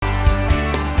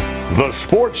The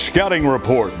Sports Scouting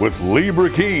Report with Lee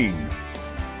Burkeen.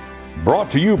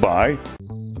 Brought to you by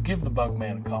Give the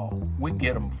Bugman a call. We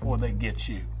get them before they get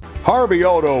you. Harvey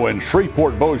Auto in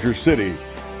Shreveport, Bossier City,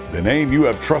 the name you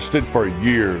have trusted for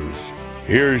years.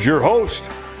 Here's your host,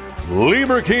 Lee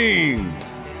Burkeen.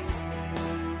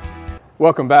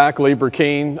 Welcome back, Lee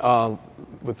Burkeen,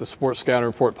 with the Sports Scouting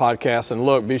Report podcast. And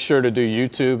look, be sure to do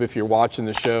YouTube if you're watching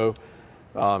the show.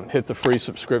 Hit the free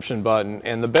subscription button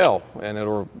and the bell, and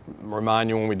it'll remind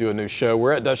you when we do a new show.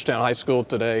 We're at Dutchtown High School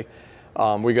today.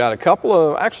 We got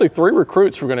actually 3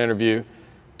 recruits we're going to interview.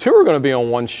 2 are going to be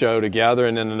on one show together,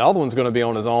 and then another one's going to be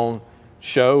on his own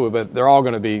show, but they're all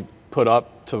going to be put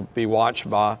up to be watched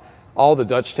by all the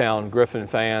Dutchtown Griffin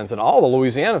fans and all the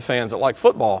Louisiana fans that like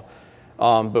football.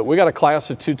 But we got a class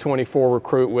of 224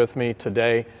 recruit with me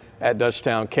today at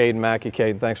Dutchtown, Kaden Mackey.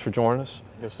 Kaden, thanks for joining us.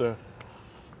 Yes, sir.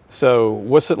 So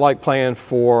what's it like playing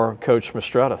for Coach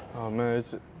Mistretta? Oh, man,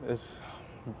 it's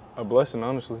a blessing,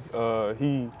 honestly.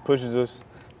 He pushes us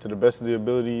to the best of the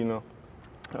ability, you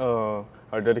know.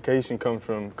 Our dedication comes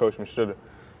from Coach Mistretta.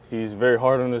 He's very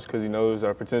hard on us because he knows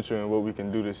our potential and what we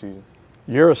can do this season.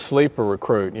 You're a sleeper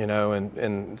recruit, you know,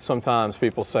 and sometimes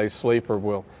people say sleeper.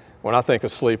 Well, when I think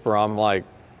of sleeper, I'm like,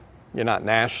 you're not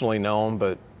nationally known,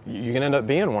 but you can end up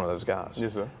being one of those guys.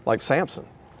 Yes, sir. Like Samson.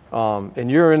 And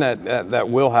you're in that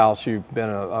wheelhouse. You've been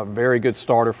a very good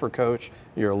starter for Coach.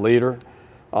 You're a leader.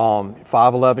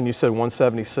 5'11", you said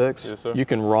 176. Yes, sir. You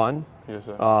can run. Yes,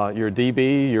 sir. You're a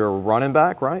DB. You're a running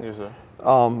back, right? Yes, sir.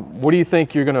 What do you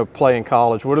think you're going to play in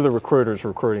college? What are the recruiters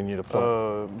recruiting you to play?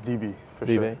 DB, for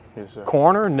DB. sure. Yes, sir.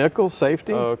 Corner, nickel,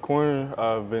 safety? Corner,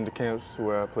 I've been to camps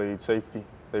where I played safety.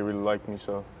 They really liked me,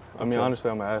 so. I mean, honestly,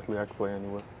 I'm an athlete. I can play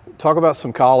anywhere. Talk about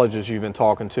some colleges you've been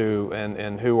talking to,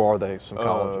 and who are they, some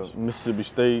colleges? Mississippi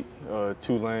State,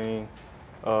 Tulane.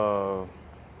 I've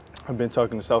been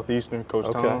talking to Southeastern,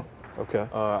 Coach Tom. Okay.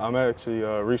 I'm actually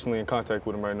recently in contact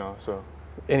with him right now. So.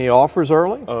 Any offers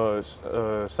early?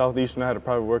 Southeastern, I had a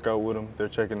private workout with him. They're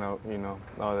checking out, you know,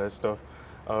 all that stuff.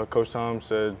 Coach Tom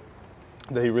said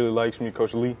that he really likes me,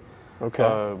 Coach Lee.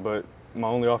 Okay. But my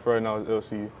only offer right now is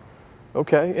LCU.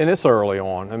 Okay, and it's early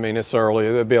on. I mean, it's early.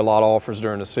 There'll be a lot of offers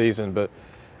during the season, but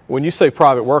when you say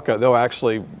private workout, they'll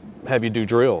actually have you do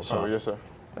drills. Huh? Oh, yes, sir.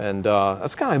 And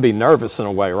that's kind of be nervous in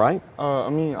a way, right? I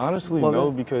mean, honestly, no,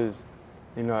 because,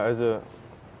 you know,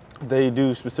 they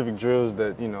do specific drills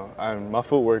that, you know, my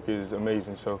footwork is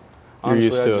amazing. So,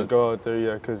 honestly, I just go out there,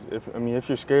 yeah, because if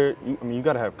you're scared, you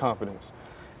got to have confidence.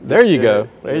 There you go.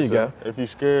 There you go. If you're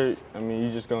scared,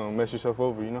 you're just going to mess yourself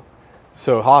over, you know?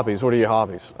 So hobbies, what are your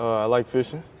hobbies? I like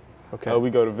fishing. Okay. We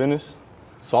go to Venice.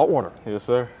 Saltwater? Yes,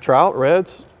 sir. Trout,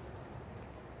 reds?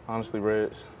 Honestly,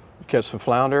 reds. You catch some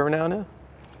flounder every now and then?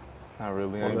 Not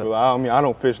really. I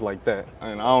don't fish like that.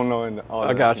 And I don't know all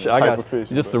I got that you. type of fish.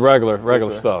 Just the regular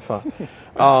stuff,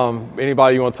 huh?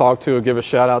 Anybody you want to talk to or give a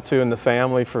shout out to in the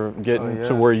family for getting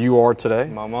to where you are today?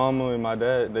 My mama and my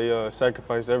dad, they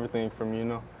sacrificed everything for me, you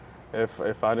know.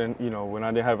 If I didn't, you know, when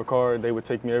I didn't have a car, they would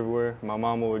take me everywhere. My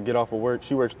mama would get off of work.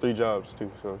 She works 3 jobs too,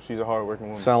 so she's a hard-working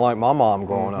woman. Sound like my mom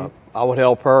growing up. I would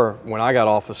help her when I got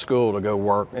off of school to go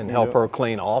work and help her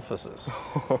clean offices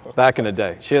back in the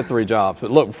day. She had 3 jobs.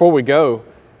 But look, before we go,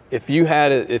 if you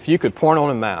could point on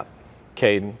a map,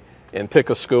 Kaden, and pick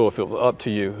a school, if it was up to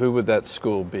you, who would that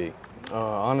school be?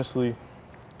 Honestly,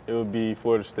 it would be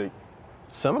Florida State.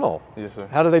 Seminole? Yes, sir.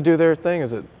 How do they do their thing?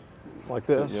 Is it like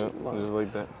this? Yeah, just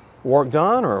like that. Work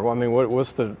done, or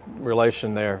what's the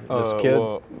relation there? This kid?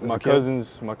 Well, my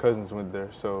cousins went there.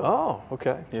 So. Oh,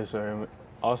 okay. Yes, sir. And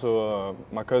also,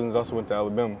 my cousins also went to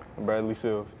Alabama. Bradley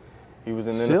Sills. He was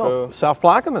in the NFL. South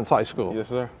Plaquemines High School. Yes,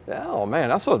 sir. Oh man,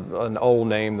 that's an old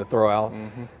name to throw out.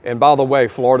 And by the way,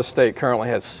 Florida State currently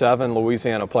has 7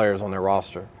 Louisiana players on their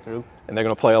roster. Really? And they're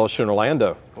going to play LSU in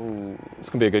Orlando. Ooh.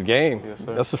 It's going to be a good game. Yes,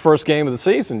 sir. That's the first game of the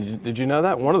season. Did you know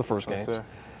that? One of the first games. Yes, sir.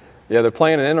 Yeah, they're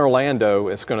playing it in Orlando.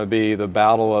 It's going to be the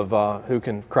battle of who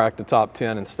can crack the top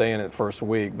 10 and stay in it first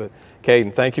week. But,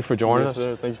 Kaden, thank you for joining us. Yes,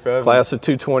 sir. Thank you for having me. Class of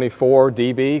 224,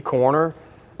 DB, corner,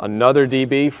 another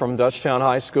DB from Dutchtown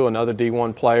High School, another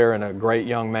D1 player, and a great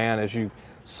young man, as you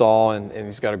saw, and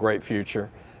he's got a great future.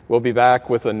 We'll be back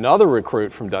with another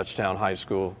recruit from Dutchtown High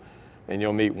School, and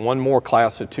you'll meet one more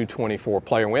class of 224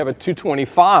 player. And we have a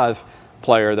 225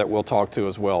 player that we'll talk to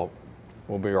as well.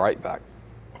 We'll be right back.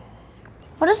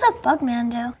 What does a bugman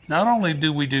do? Not only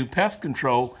do we do pest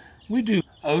control, we do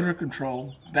odor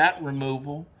control, bat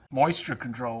removal, moisture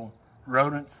control,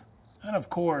 rodents, and of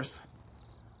course,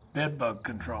 bed bug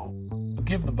control.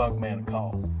 Give the Bugman a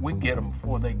call. We get them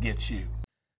before they get you.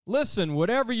 Listen,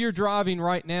 whatever you're driving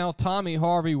right now, Tommy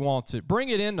Harvey wants it. Bring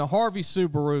it in to Harvey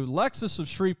Subaru, Lexus of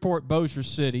Shreveport, Bossier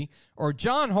City, or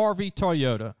John Harvey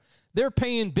Toyota. They're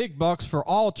paying big bucks for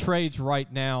all trades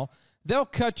right now. They'll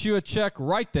cut you a check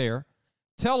right there.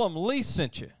 Tell them Lee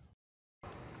sent you.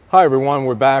 Hi, everyone.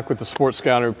 We're back with the Sports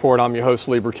Scouting Report. I'm your host,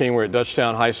 Lee Burkeen. We're at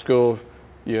Dutchtown High School.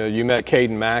 You met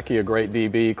Kaden Mackey, a great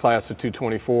DB, class of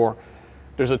 224.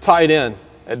 There's a tight end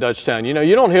at Dutchtown. You know,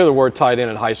 you don't hear the word tight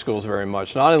end in high schools very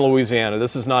much. Not in Louisiana.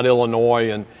 This is not Illinois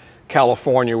and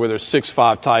California where there's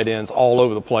 6'5" tight ends all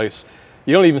over the place.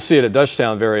 You don't even see it at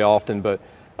Dutchtown very often, but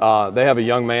they have a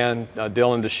young man,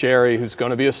 Dylan Dicharry, who's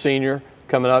going to be a senior,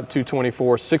 coming up,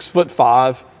 224,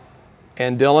 6'5".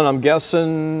 And Dylan, I'm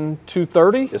guessing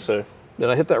 230? Yes, sir. Did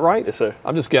I hit that right? Yes, sir.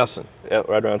 I'm just guessing. Yeah,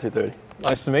 right around 230.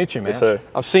 Nice to meet you, man. Yes, sir.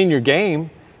 I've seen your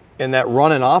game in that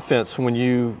running offense when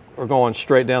you are going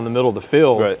straight down the middle of the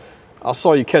field. Right. I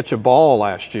saw you catch a ball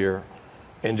last year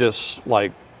and just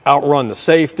like outrun the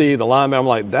safety, the lineman. I'm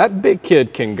like, that big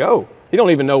kid can go. He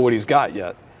don't even know what he's got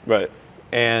yet. Right.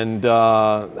 And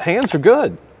hands are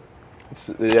good.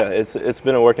 It's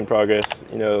been a work in progress.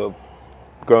 You know,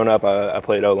 growing up, I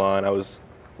played O-line. I was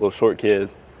a little short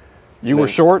kid. You were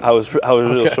short? I was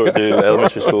real short dude at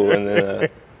elementary school, and then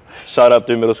shot up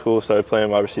through middle school, started playing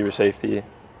wide receiver safety.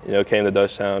 You know, came to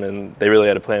Dutchtown, and they really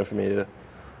had a plan for me to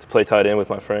play tight end with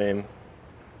my frame.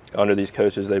 Under these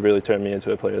coaches, they really turned me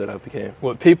into a player that I became.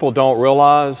 What people don't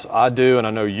realize, I do, and I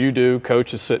know you do,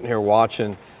 coaches sitting here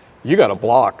watching, you got to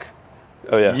block.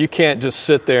 Oh, yeah. You can't just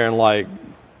sit there and, like,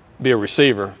 be a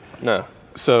receiver. No.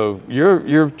 So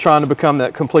you're trying to become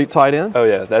that complete tight end? Oh,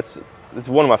 yeah. It's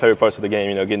one of my favorite parts of the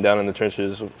game, you know, getting down in the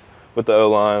trenches with the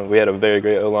O-line. We had a very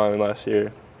great O-line last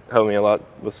year. Helped me a lot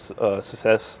with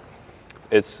success.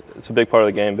 It's a big part of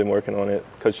the game. Been working on it.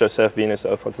 Coach Joseph Venus,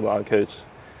 the offensive line coach,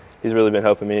 he's really been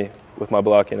helping me with my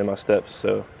blocking and my steps.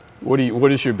 So, what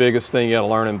is your biggest thing you got to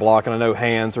learn in blocking? I know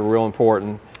hands are real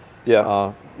important.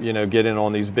 Yeah. You know, getting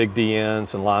on these big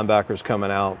DNs and linebackers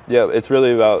coming out. Yeah, it's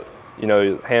really about, you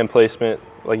know, hand placement,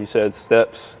 like you said,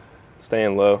 steps,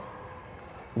 staying low.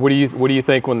 What do you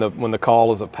think when the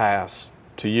call is a pass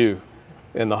to you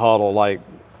in the huddle? Like,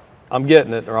 I'm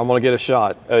getting it, or I'm going to get a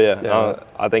shot. Oh yeah.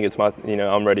 I think it's my, you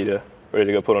know, I'm ready to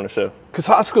go put on a show. Because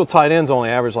high school tight ends only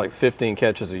average like 15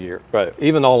 catches a year. Right.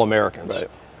 Even All-Americans. Right.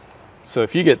 So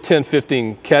if you get 10,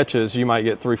 15 catches, you might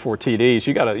get 3, 4 TDs.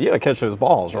 You gotta catch those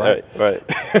balls, right? Right.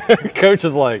 Coach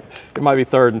is like, it might be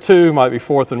 3rd and 2, might be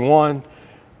 4th and 1,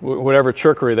 whatever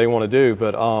trickery they want to do.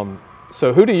 But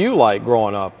so who do you like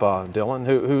growing up, Dylan?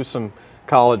 Who's some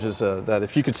colleges that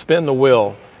if you could spin the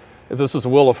wheel, if this was a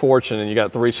wheel of fortune and you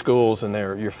got 3 schools and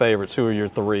they're your favorites, who are your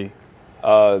 3?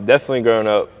 Definitely growing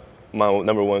up, my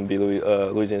number one would be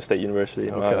Louisiana State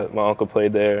University. Okay. My uncle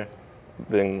played there.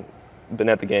 Been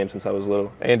at the game since I was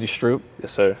little. Andy Stroop?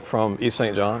 Yes, sir. From East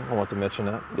St. John. I want to mention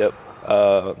that. Yep.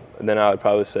 And then I would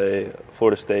probably say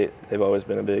Florida State. They've always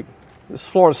been a big. This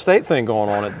Florida State thing going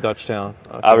on at Dutchtown.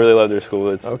 Okay. I really love their school.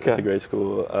 It's a great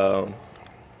school.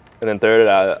 And then third,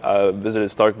 I visited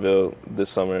Starkville this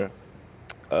summer,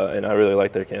 and I really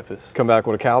like their campus. Come back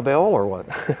with a cowbell or what?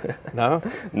 No?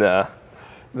 Nah.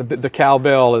 The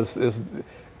cowbell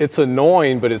it's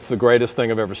annoying, but it's the greatest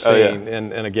thing I've ever seen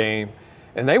in a game.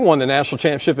 And they won the national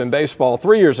championship in baseball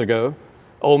 3 years ago.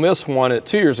 Ole Miss won it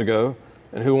 2 years ago.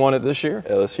 And who won it this year?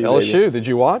 LSU. LSU. Baby. Did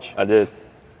you watch? I did.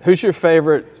 Who's your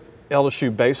favorite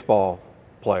LSU baseball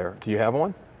player? Do you have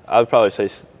one? I would probably say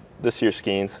this year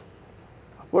Skeens.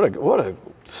 What a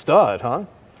stud, huh?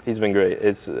 He's been great.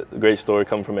 It's a great story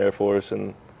coming from Air Force,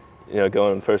 and you know,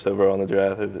 going first overall in the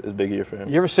draft is a big year for him.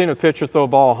 You ever seen a pitcher throw a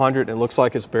ball 100 and it looks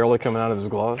like it's barely coming out of his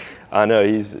glove? I know.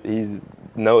 He's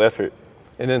no effort.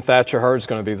 And then Thatcher Hurd's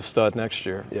going to be the stud next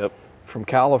year. Yep. From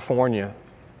California,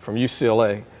 from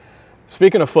UCLA.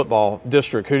 Speaking of football,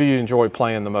 district, who do you enjoy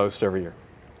playing the most every year?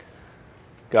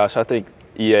 Gosh, I think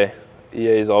EA.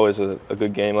 EA is always a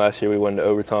good game. Last year we went into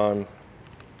overtime.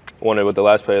 Won it with the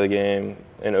last play of the game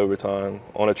in overtime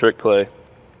on a trick play.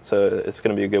 So it's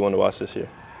going to be a good one to watch this year.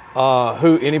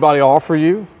 Anybody offer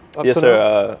you? Yes,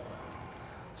 sir.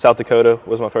 South Dakota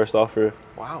was my first offer.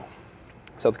 Wow.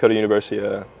 South Dakota University.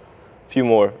 A few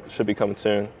more should be coming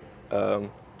soon. I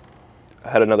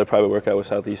had another private workout with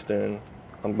Southeastern.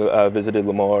 I visited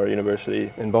Lamar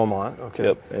University. In Beaumont, okay.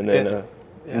 Yep, and then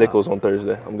Nichols on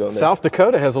Thursday. I'm going there. South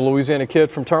Dakota has a Louisiana kid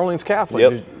from Turlings Catholic.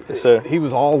 Yep, yes, sir. He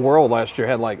was all-world last year,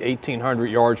 had like 1,800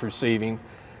 yards receiving.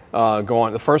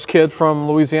 The first kid from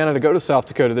Louisiana to go to South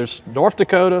Dakota. There's North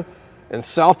Dakota and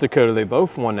South Dakota. They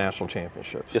both won national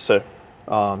championships. Yes, sir.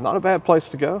 Not a bad place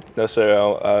to go. No, sir.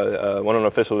 I went on an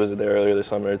official visit there earlier this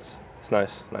summer. It's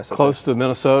nice. Close to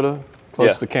Minnesota,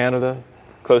 close to Canada.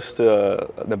 Close to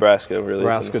Nebraska, really.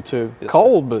 Nebraska too. Yes,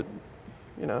 Cold, but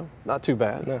not too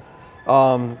bad.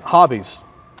 No. Hobbies.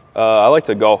 I like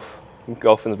to golf.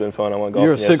 Golfing's been fun. I went golfing.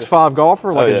 You're a 6'5"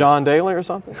 golfer, like Oh, yeah. a John Daly or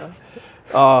something?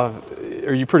 Are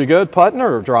you pretty good putting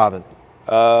or driving?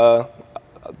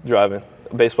 Driving.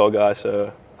 A baseball guy,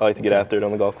 so I like to get after it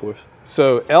on the golf course.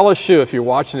 So LSU, if you're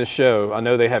watching the show, I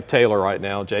know they have Taylor right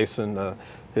now, Jason,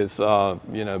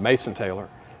 Mason Taylor,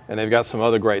 and they've got some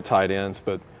other great tight ends,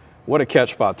 but what a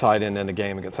catch by a tight end in the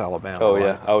game against Alabama. Oh, right?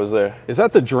 yeah, I was there. Is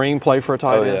that the dream play for a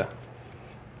tight Oh, end? yeah.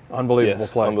 Unbelievable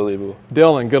Yes, play. unbelievable.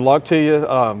 Dylan, good luck to you.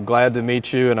 Glad to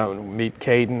meet you, and I meet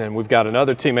Kaden, and we've got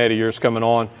another teammate of yours coming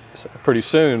on pretty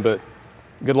soon, but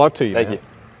good luck to you. Thank man.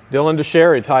 you. Dylan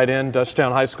Dicharry, tight end,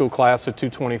 Dutchtown High School class of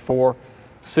 224,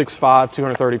 6'5",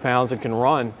 230 pounds, and can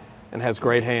run and has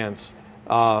great hands.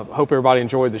 Hope everybody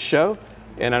enjoyed the show.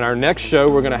 And in our next show,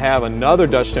 we're going to have another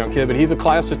Dutchtown kid, but he's a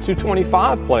class of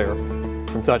 225 player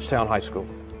from Dutchtown High School.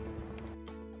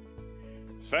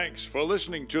 Thanks for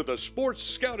listening to the Sports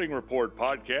Scouting Report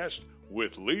podcast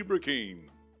with Lee Burkeen.